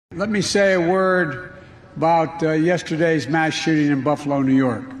Let me say a word about yesterday's mass shooting in Buffalo, New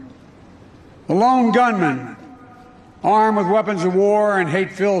York. A lone gunman, armed with weapons of war and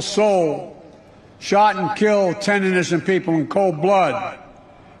hate-filled soul, shot and killed 10 innocent people in cold blood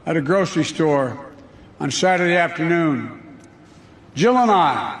at a grocery store on Saturday afternoon. Jill and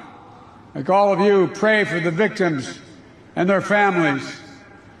I, like all of you, pray for the victims and their families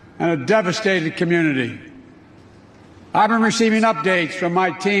and a devastated community. I've been receiving updates from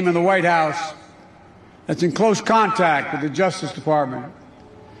my team in the White House that's in close contact with the Justice Department.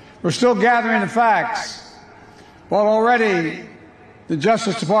 We're still gathering the facts, but already the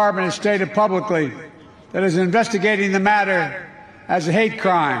Justice Department has stated publicly that it is investigating the matter as a hate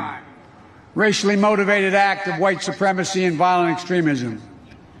crime, racially motivated act of white supremacy and violent extremism.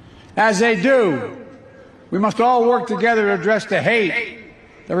 As they do, we must all work together to address the hate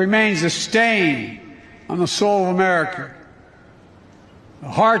that remains a stain on the soul of America. The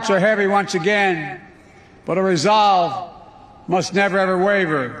hearts are heavy once again, but a resolve must never ever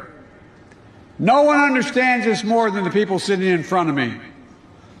waver. No one understands this more than the people sitting in front of me.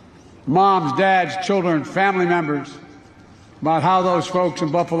 Moms, dads, children, family members, about how those folks in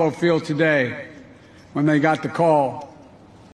Buffalo feel today when they got the call.